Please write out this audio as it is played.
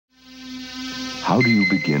How do you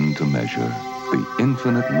begin to measure the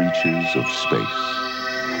infinite reaches of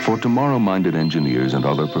space? For tomorrow-minded engineers and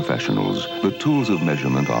other professionals, the tools of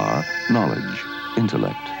measurement are knowledge,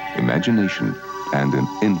 intellect, imagination, and an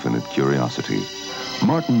infinite curiosity.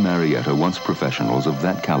 Martin Marietta wants professionals of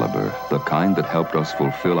that caliber, the kind that helped us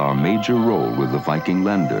fulfill our major role with the Viking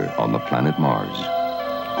lander on the planet Mars,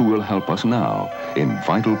 who will help us now in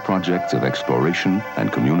vital projects of exploration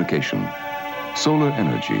and communication, solar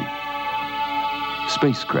energy,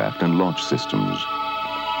 spacecraft and launch systems,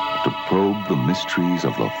 to probe the mysteries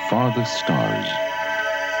of the farthest stars.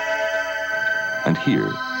 And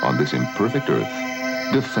here, on this imperfect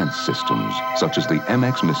Earth, defense systems, such as the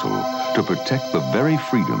MX missile, to protect the very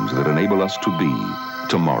freedoms that enable us to be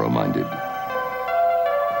tomorrow-minded.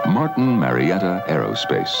 Martin Marietta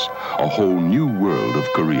Aerospace, a whole new world of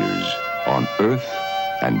careers on Earth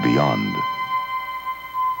and beyond.